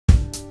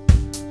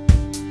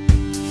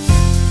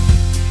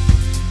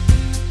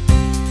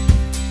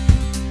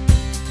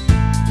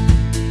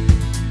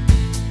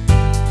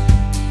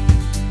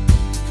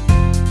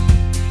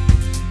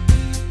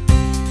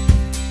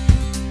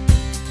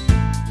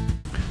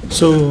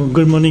So,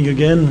 good morning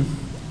again.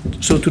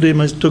 So today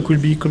my talk will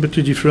be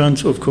completely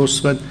different, of course,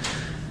 than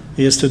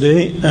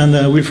yesterday,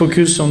 and we'll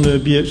focus on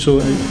the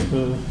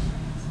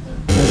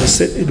as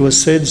it was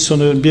said, on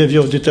the behavior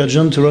of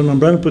detergent around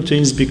membrane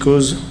proteins,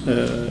 because,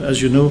 as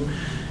you know,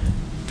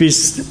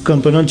 this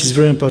component is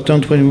very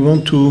important when we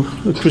want to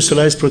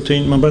crystallize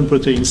membrane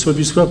proteins. So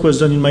this work was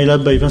done in my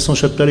lab by Vincent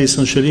Chaptal,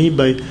 essentially,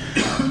 by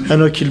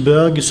Anna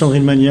Kilberg,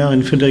 Sandrine Magnard,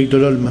 and Frédéric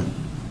Delolme.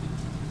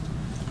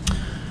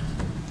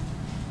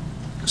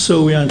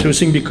 So we are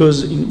interesting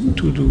because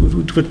to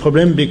that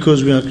problem,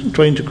 because we are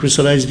trying to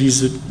crystallize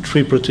these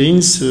three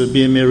proteins,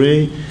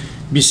 BMRA,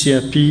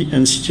 BCRP,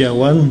 and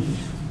CTR1.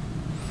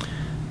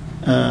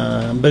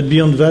 But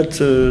beyond that,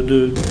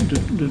 the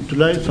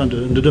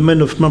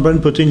domain of membrane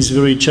proteins is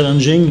very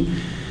challenging,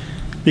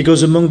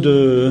 because among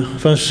the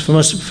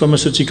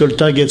pharmaceutical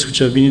targets which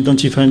have been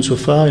identified so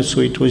far,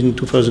 so it was in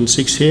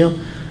 2006 here,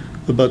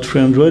 about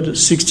 300,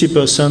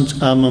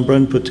 60% are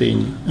membrane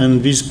protein,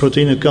 and these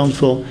proteins account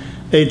for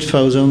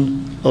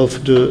 8,000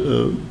 of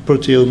the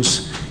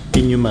proteomes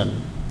in human.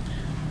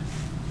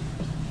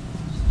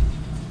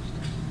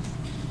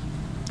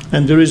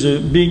 And there is a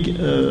big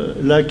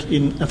lack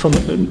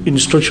in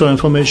structural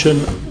information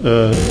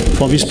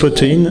for this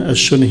protein, as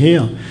shown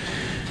here,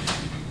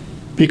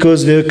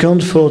 because they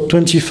account for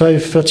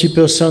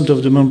 25–30%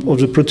 of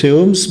the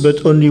proteomes,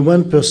 but only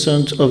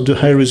 1% of the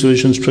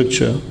high-resolution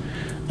structure.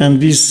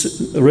 And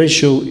this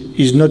ratio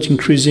is not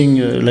increasing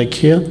like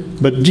here,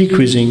 but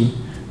decreasing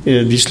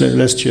this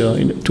last year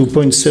to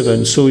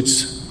 0.7. So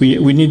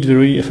we need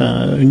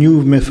a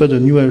new method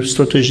and newer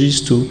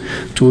strategies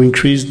to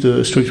increase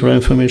the structural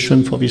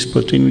information for this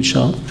protein, which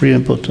are very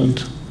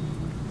important.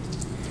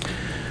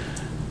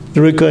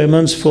 The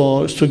requirements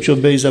for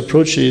structure-based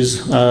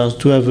approaches are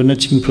to have a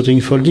netting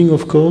protein folding,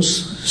 of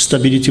course,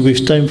 stability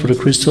with time for the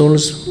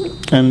crystals,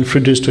 and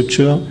 3D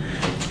structure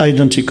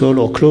identical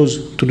or close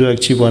to the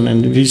active one.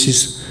 And this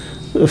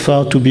is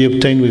far to be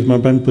obtained with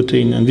membrane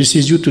protein. And this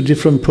is due to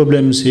different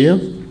problems here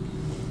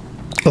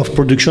of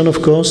production,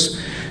 of course,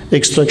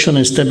 extraction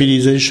and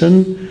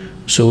stabilization,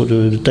 so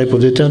the type of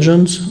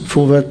detergents.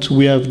 For that,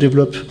 we have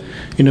developed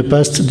in the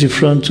past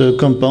different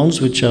compounds,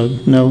 which are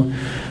now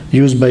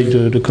used by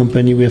the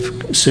company we have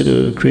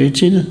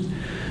created.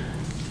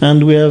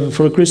 And we have,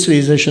 for a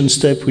crystallization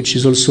step, which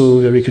is also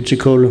very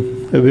critical,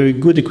 a very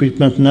good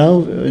equipment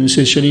now, and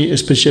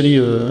especially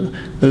a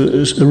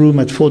room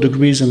at 4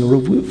 degrees and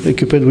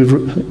equipped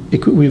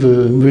with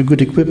very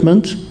good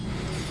equipment.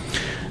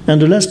 And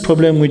the last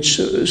problem which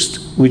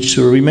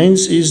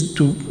remains is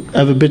to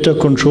have a better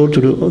control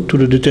to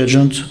the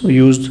detergent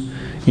used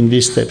in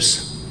these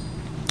steps.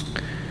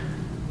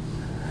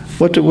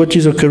 What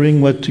is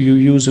occurring when you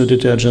use a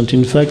detergent?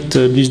 In fact,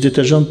 these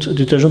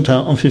detergents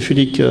are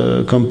amphiphilic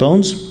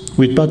compounds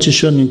with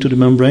partition into the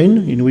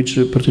membrane, in which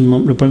the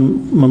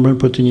membrane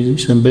protein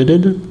is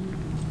embedded,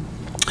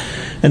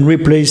 and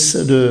replace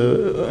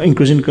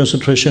increasing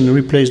concentration,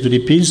 replace the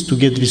lipids to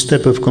get this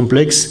type of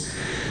complex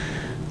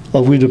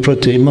with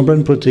the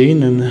membrane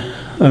protein, and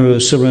are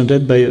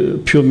surrounded by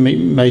pure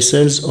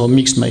micelles or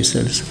mixed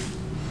micelles.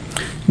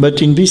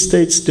 But in these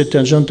states,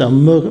 detergents are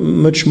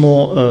much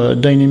more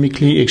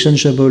dynamically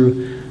exchangeable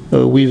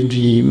with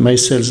the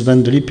micelles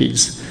than the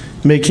lipids,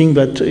 making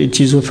that it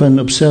is often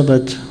observed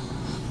that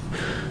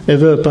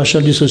either a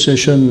partial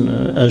dissociation,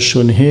 as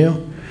shown here,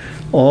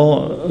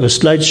 or a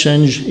slight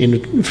change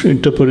in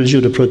topology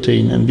of the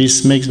protein. And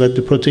this makes that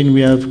the protein we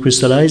have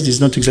crystallized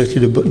is not exactly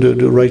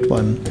the right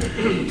one.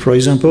 For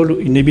example,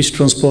 in ABC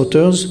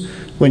transporters,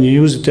 when you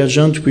use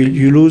detergent,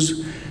 you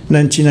lose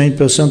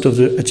 99% of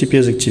the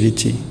ATPase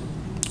activity.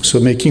 So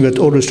making that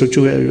all the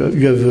structure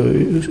you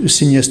have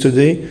seen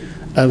yesterday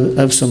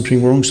have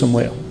something wrong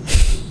somewhere.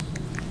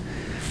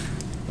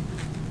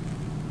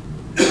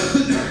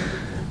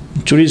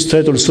 To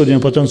illustrate also the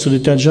importance of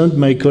detergent,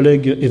 my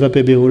colleague Eva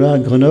Peberula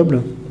at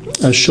Grenoble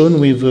has shown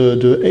with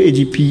the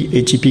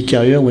ADP-ATP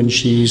carrier, when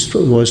she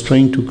was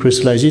trying to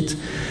crystallize it,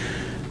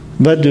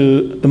 but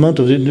the amount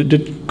of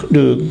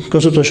the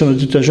concentration of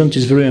detergent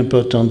is very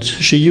important.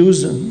 She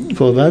used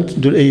for that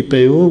the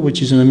APO,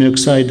 which is an amino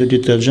oxide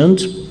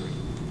detergent,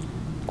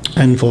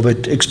 and for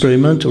that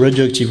experiment, a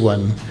radioactive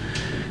one,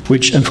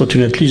 which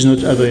unfortunately is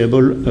not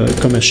available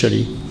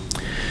commercially.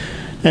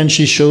 And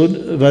she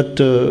showed that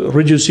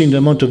reducing the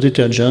amount of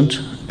detergent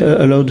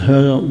allowed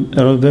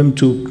them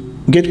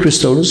to get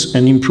crystals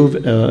and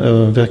improve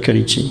their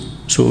quality.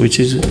 So which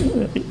is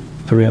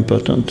very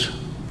important.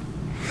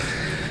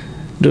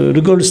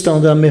 The gold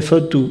standard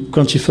method to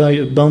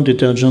quantify a bound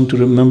detergent to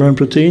the membrane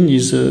protein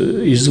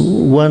is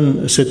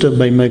one set up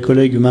by my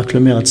colleague Marc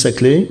Lemaire at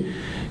Saclay,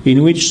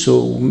 in which,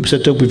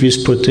 set up with this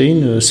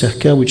protein,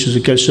 CERCA, which is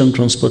a calcium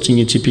transporting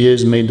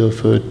ATPase made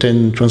of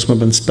 10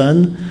 transmembrane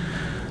span,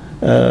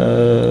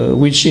 in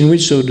which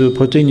the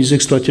protein is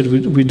extracted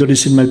with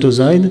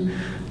dodecylmaltoside,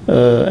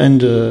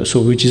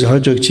 which is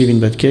radioactive in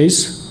that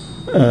case.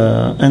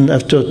 And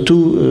after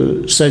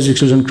 2 size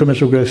exclusion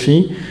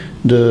chromatography,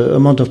 the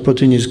amount of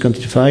protein is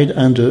quantified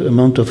and the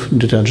amount of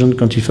detergent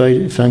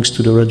quantified thanks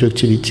to the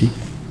radioactivity.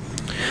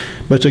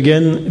 But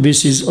again,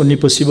 this is only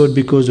possible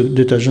because the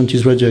detergent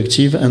is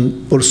radioactive,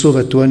 and also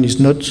that one is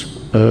not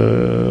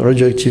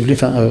radioactively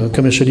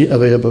commercially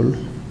available.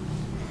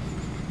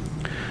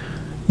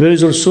 There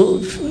is also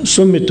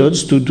some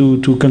methods to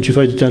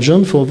quantify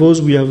detergent. For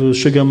those, we have a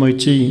sugar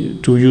moiety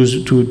to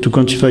use to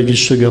quantify this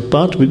sugar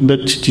part, but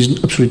it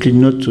is absolutely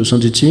not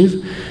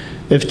sensitive.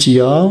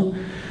 FTR,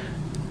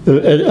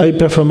 high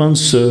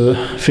performance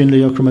thin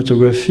layer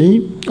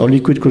chromatography or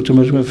liquid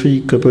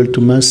chromatography coupled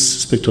to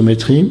mass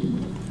spectrometry,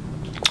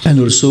 and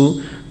also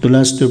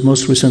the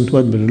most recent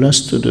one, but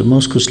the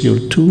most costly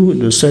of two,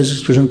 the size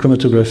exclusion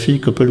chromatography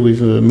coupled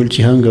with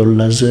multi-angle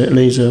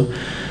laser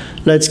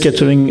light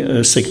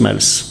scattering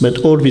segments. But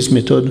all these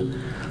methods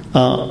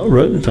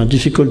are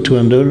difficult to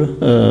handle,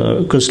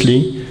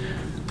 costly.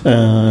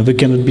 They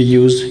cannot be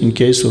used in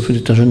case of a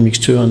detergent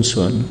mixture and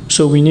so on.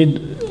 So we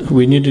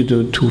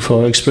needed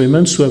for our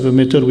experiments to have a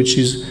method which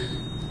is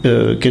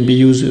can be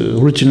used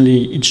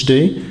routinely each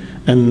day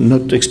and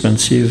not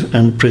expensive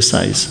and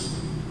precise.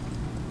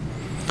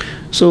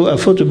 So I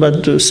thought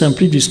about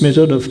simply this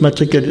method of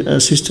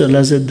matrix-assisted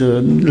laser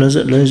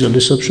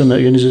desorption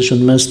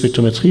ionization mass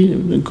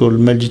spectrometry called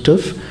MALDI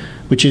TOF,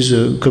 which is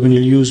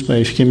commonly used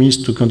by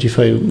chemists to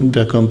quantify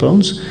their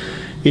compounds,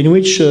 in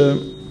which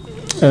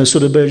so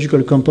the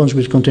biological compounds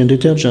which contain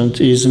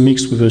detergent is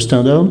mixed with a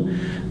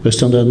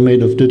standard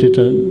made of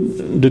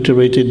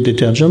deuterated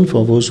detergent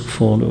for those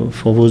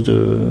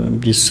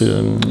this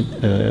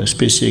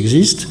species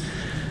exist.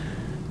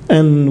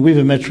 And with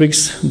a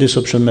matrix,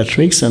 desorption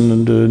matrix,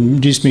 and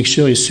this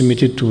mixture is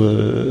submitted to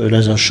a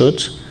laser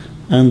shot,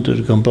 and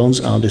the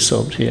compounds are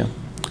desorbed here.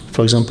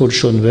 For example,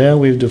 shown there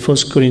with the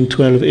phospholine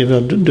 12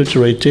 either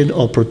deuterated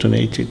or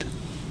protonated.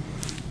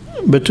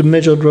 But the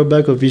major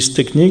drawback of this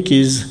technique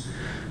is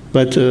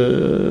that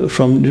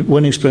from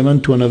one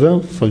experiment to another,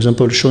 for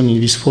example, shown in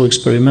these 4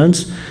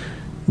 experiments,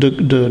 the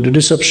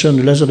desorption,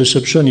 the laser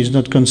desorption is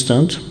not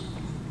constant.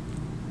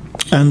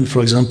 And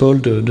for example,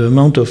 the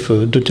amount of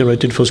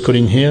deuterated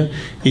phospholine here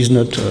is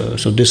not,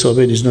 so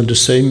desorbed is not the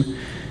same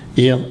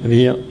here,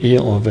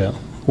 or there,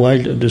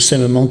 while the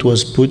same amount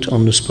was put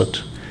on the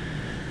spot.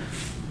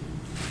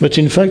 But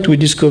in fact, we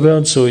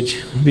discovered, so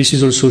this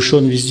is also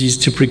shown with this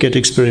duplicate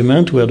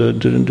experiment, where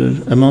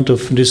the amount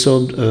of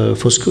desorbed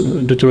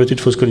deuterated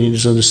phospholine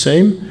is not the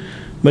same,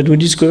 but we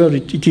discovered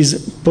it is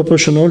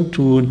proportional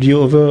to the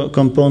other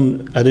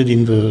compound added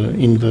in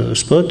the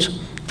spot,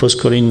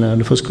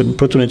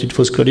 protonated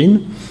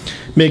phospholine,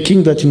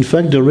 making that in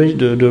fact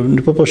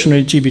the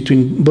proportionality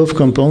between both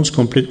compounds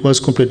was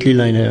completely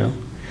linear.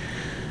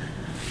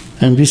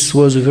 And this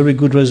was a very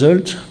good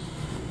result.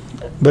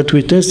 But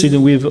we tested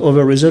with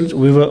other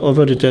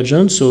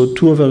detergents, so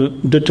 2 other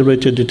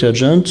deuterated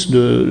detergents,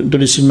 the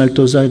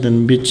dodecylmaltoside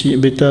and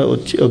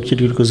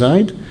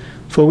beta-octylglucoside,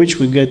 for which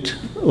we get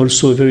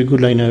also a very good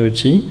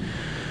linearity.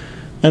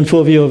 And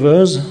for the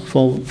others,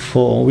 for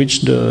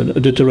which the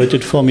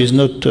deuterated form is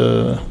not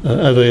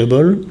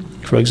available,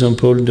 for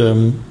example,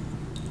 the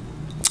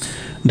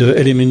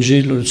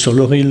LMNG, so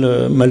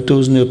lauryl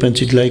maltose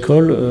neopenthyl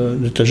glycol,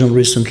 detergent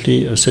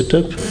recently set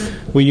up,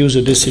 we use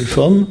a decyl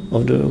form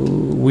of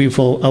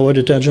for our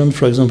detergent.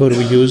 For example,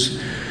 we use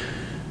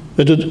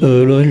a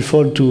lauryl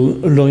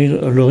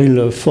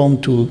form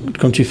to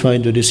quantify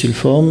the decyl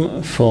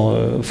form.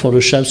 For the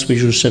SHAPS, we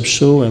use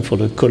SHAPSO, and for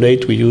the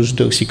collate, we use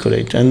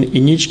deoxycolate. And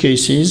in each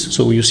cases,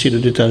 so you see the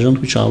detergent,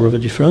 which are rather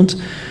different,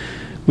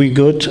 we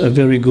got a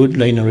very good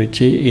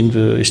linearity in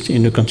the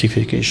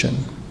quantification.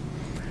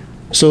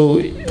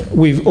 So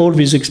with all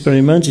these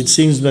experiments, it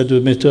seems that the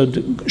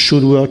method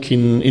should work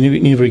in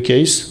every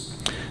case,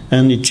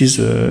 and it is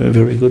a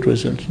very good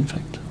result, in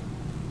fact.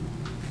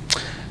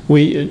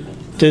 We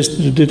test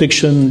the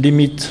detection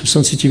limit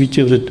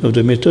sensitivity of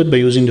the method by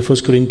using the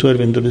phospholine 12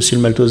 and the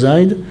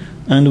dodecylmaltoside,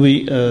 and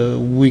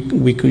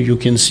you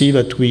can see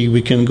that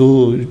we can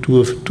go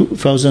to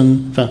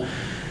 2,000,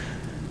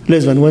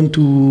 less than 1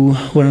 to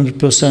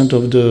 100%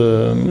 of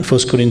the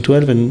phospholine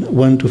 12 and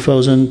 1 to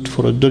 1,000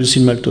 for the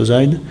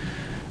dodecylmaltoside.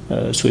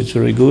 So it's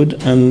very good.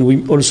 And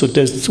we also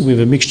test with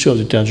a mixture of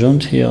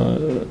detergent here,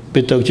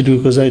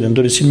 beta-octylglucoside and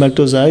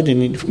dodecylmaltoside,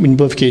 and in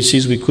both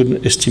cases we could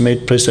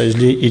estimate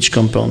precisely each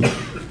compound,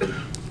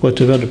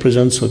 whatever the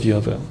presence of the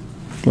other.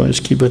 Well, I'll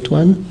skip that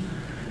one.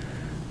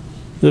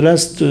 The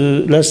last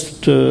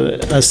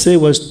assay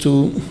was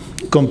to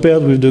compare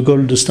with the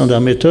gold standard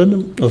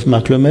method of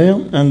Marc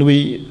Lemaire, and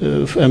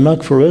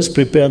Marc for us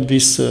prepared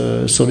this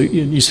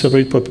his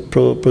favorite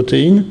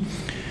protein.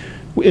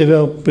 We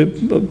either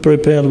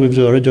prepared with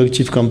the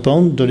radioactive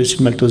compound,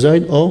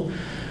 dodecylmaltoside, or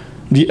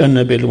the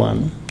unlabeled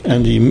one.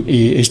 And he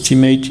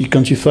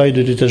quantified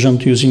the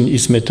detergent using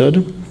his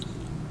method,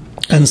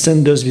 and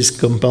sent us this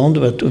compound,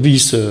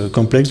 this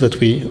complex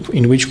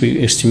in which we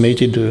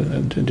estimated the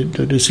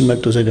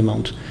dodecylmaltoside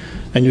amount.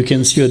 And you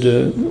can see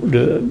the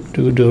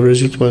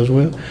results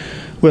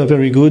were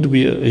very good.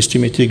 We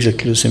estimated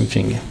exactly the same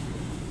thing.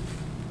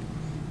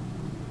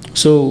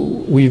 So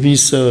with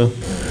this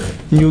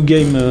new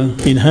game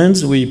in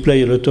hands. We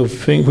play a lot of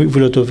things with a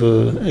lot of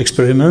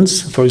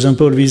experiments. For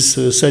example, this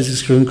size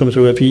exclusion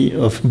chromatography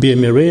of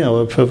BMRA,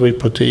 our favorite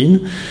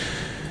protein,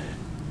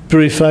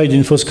 purified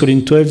in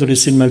withfoscholine 12,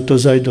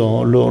 dodecylmaltoside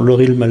or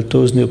lauryl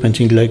maltose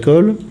neopentyl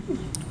glycol.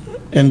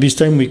 And this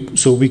time,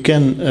 we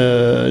can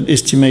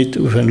estimate,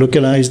 we can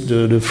localize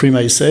the free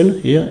micelle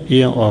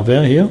here or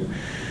there, here.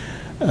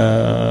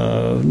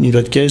 In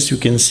that case, you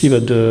can see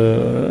that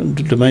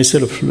the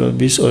micelle of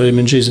this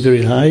OMICS is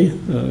very high,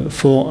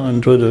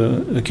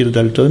 400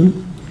 kilodalton,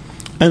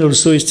 and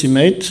also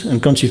estimate and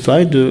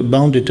quantify the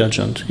bound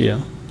detergent here.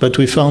 But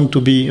we found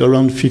to be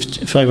around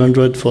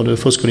 500 for the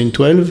withfoscholine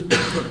 12,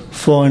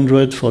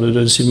 400 for the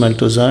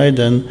dodecylmaltoside,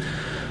 and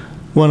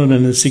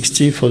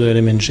 160 for the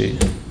LMNG.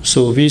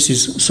 So this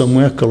is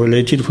somewhere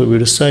correlated with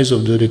the size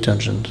of the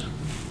detergent.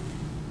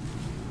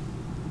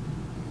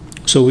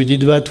 So we did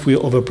that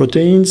with other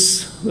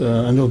proteins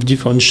and of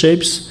different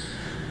shapes,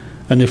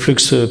 an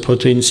efflux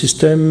protein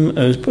system,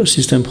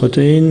 system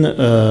protein,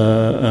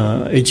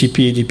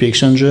 ATP, ADP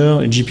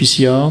exchanger,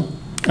 GPCR,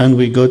 and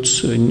we got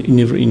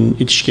in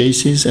each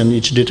cases and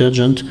each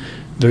detergent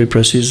very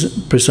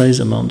precise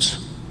amounts.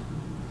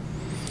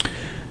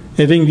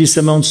 Having these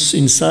amounts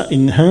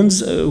in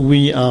hands,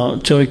 we are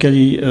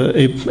theoretically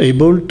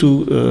able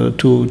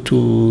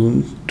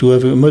to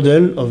have a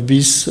model of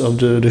this, of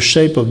the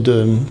shape of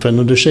the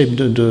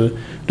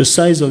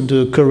size of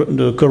the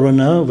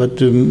corona that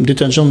the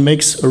detergent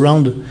makes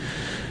around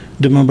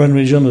the membrane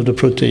region of the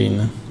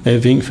protein.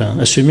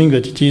 Assuming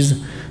that it is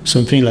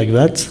something like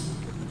that,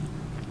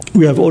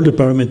 we have all the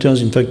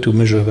parameters, in fact, to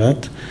measure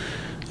that.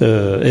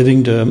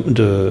 Having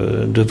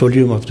the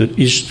volume of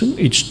each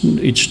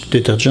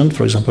detergent,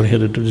 for example, here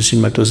the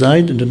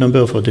dodecylmaltoside, the number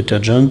of our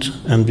detergent,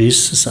 and this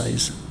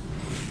size.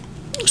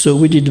 So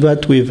we did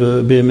that with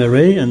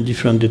BMRA and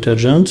different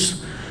detergents,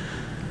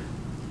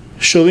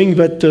 showing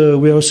that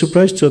we are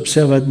surprised to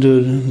observe that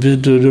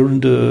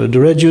the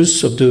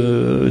radius of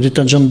the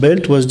detergent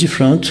belt was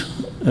different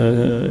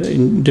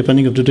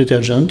depending on the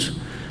detergent.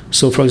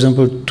 So, for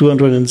example,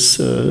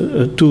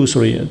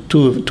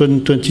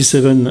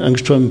 227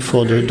 angstrom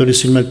for the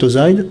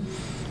dodecylmaltoside,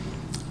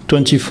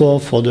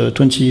 25 for the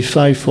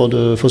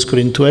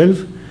withfoscholine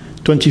 12,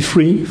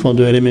 23 for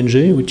the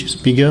LMNG, which is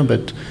bigger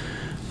but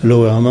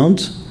lower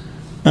amount.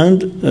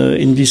 And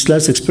in this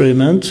last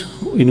experiment,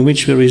 in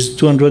which there is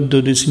 200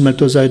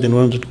 dodecylmaltoside and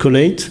 100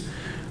 cholate,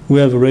 we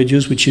have a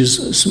radius which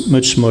is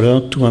much smaller,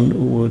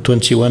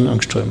 21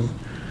 angstrom.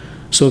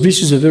 So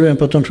this is a very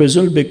important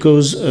result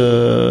because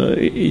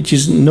it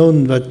is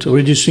known that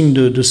reducing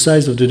the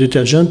size of the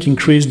detergent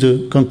increases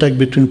the contact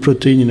between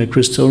protein in the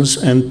crystals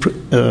and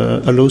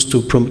allows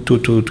to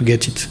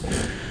get it.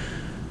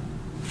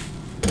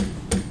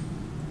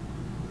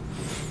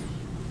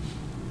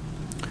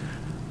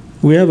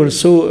 We have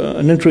also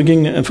an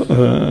intriguing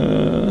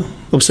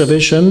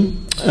observation,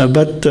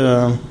 but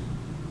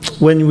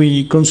when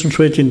we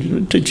concentrate,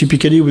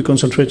 typically we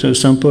concentrate a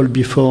sample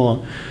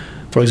before,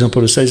 for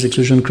example, a size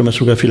exclusion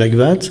chromatography like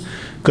that,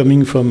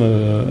 coming from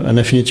an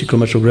affinity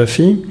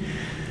chromatography.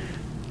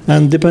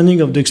 And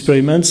depending on the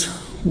experiments,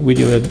 we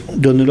have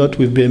done a lot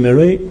with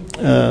BMRA,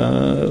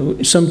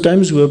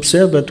 sometimes we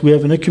observe that we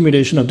have an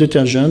accumulation of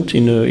detergent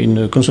in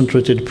a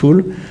concentrated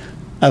pool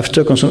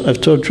after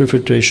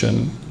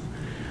ultrafiltration.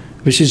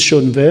 This is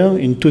shown there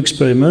in two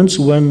experiments,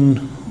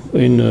 one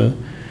in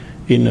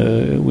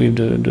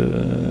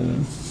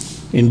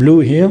blue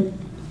here,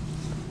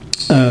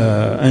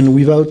 and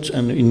without,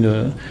 and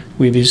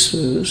with this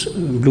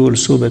blue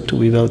also, but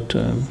without,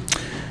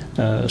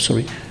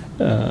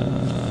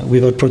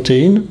 without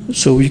protein.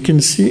 So we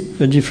can see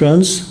a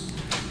difference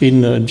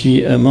in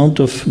the amount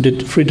of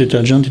free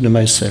detergent in the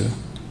micelle.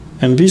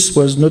 And this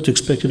was not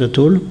expected at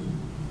all.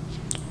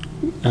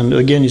 And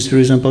again, it's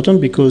very important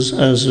because,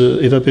 as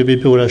Eva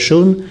Pepe has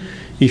shown,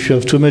 if you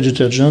have too much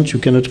detergent, you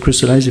cannot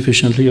crystallize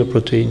efficiently your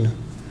protein.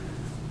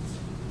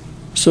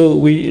 So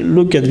we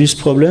look at this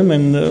problem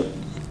and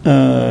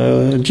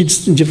did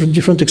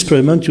different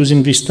experiments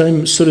using this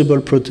time soluble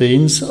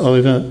proteins or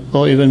even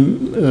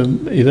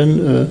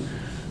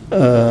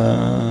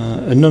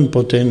a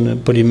non-protein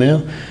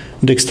polymer,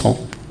 dextran.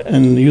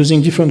 And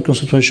using different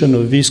concentration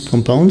of these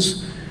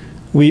compounds,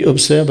 we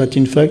observe that,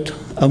 in fact,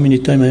 how many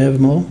time I have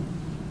more?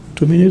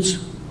 2 minutes?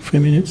 3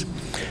 minutes?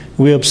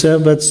 We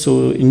observe that,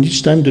 so in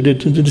each time the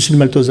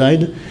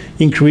dodecylmaltoside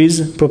increase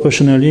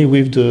proportionally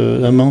with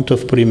the amount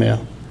of polymer.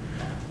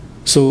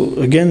 So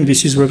again,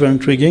 this is rather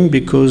intriguing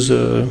because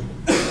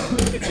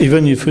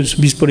even if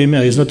this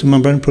polymer is not a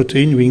membrane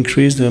protein, we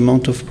increase the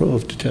amount of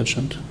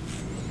detergent.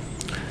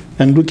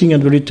 And looking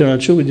at the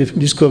literature, we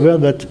discover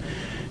that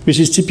this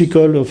is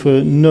typical of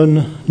a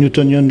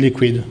non-Newtonian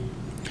liquid,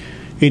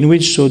 in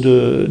which so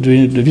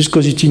the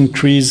viscosity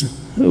increase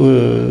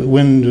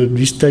when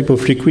this type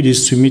of liquid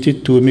is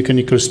submitted to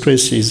mechanical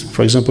stresses.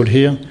 For example,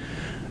 here,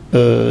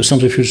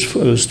 centrifuge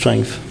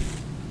strength.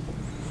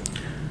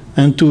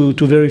 And to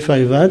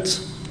verify that,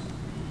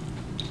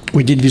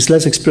 we did this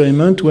last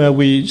experiment where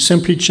we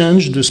simply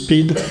changed the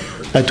speed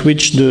at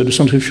which the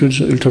centrifuge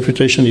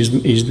ultrafiltration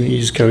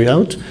is carried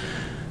out.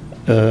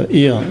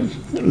 Here,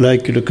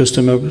 like the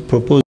customer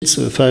proposed, it's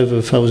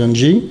 5,000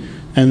 G,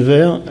 and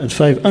there at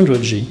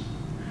 500 G.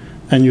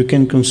 And you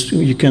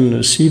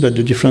can see that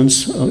the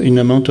difference in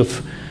amount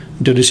of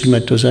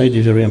dodecylmaltoside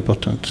is very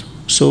important.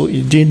 So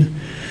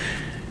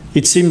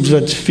it seems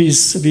that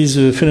this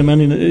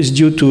phenomenon is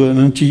due to an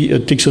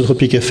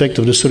anti-thixotropic effect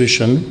of the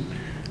solution,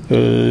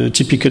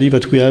 typically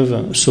that we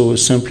have. So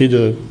simply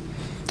the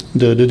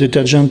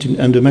detergent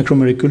and the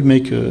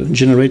macromolecule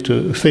generate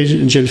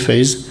a gel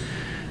phase,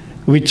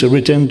 which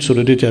retains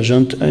the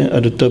detergent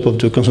at the top of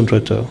the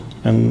concentrator.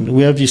 And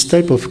we have this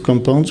type of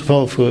compounds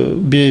for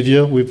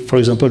behavior with, for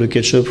example, the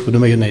ketchup or the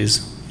mayonnaise.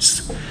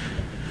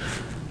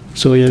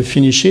 So I have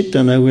finished it,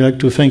 and I would like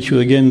to thank you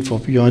again for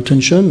your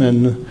attention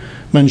and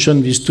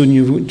mention these two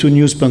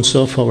new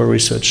sponsors for our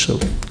research. So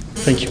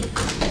thank you.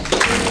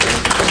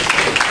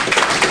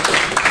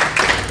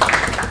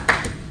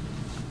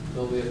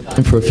 Well, we have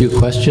time for a few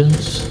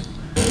questions.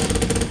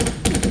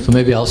 So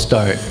maybe I'll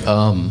start.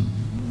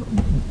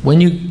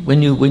 When you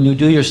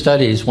do your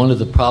studies, one of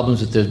the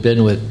problems that there's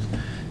been with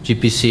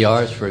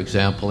GPCRs, for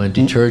example, and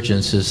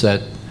detergents is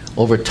that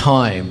over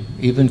time,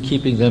 even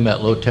keeping them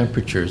at low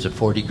temperatures, at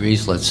 4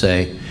 degrees, let's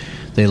say,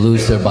 they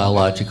lose their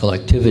biological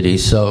activity.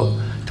 So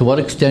to what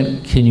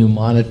extent can you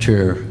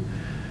monitor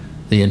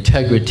the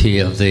integrity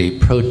of the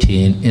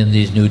protein in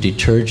these new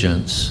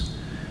detergents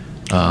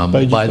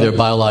by their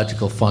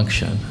biological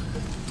function?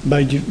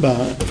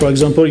 For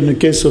example, in the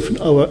case of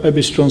our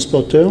IBCP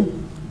transporter,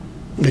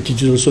 that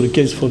is also the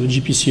case for the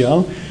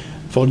GPCR.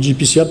 For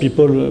GPCR,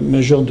 people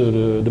measure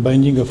the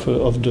binding of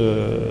the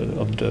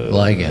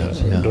ligands,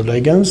 the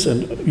ligands,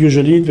 and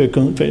usually they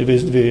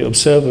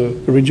observe a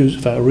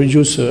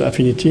reduced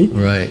affinity.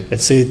 Right.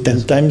 Let's say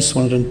 10 times,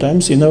 100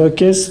 times. In our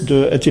case,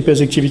 the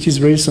ATPase activity is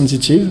very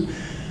sensitive.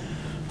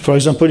 For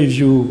example, if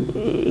you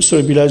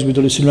solubilize with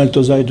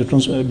dodecylmaltoside the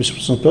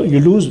transporter, you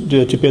lose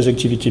the ATPase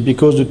activity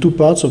because the two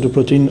parts of the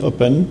protein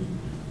open,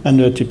 and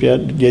the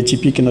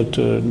ATP cannot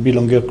be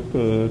longer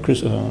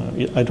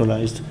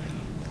hydrolyzed.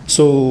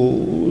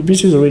 So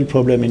this is a real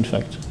problem, in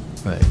fact.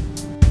 Right.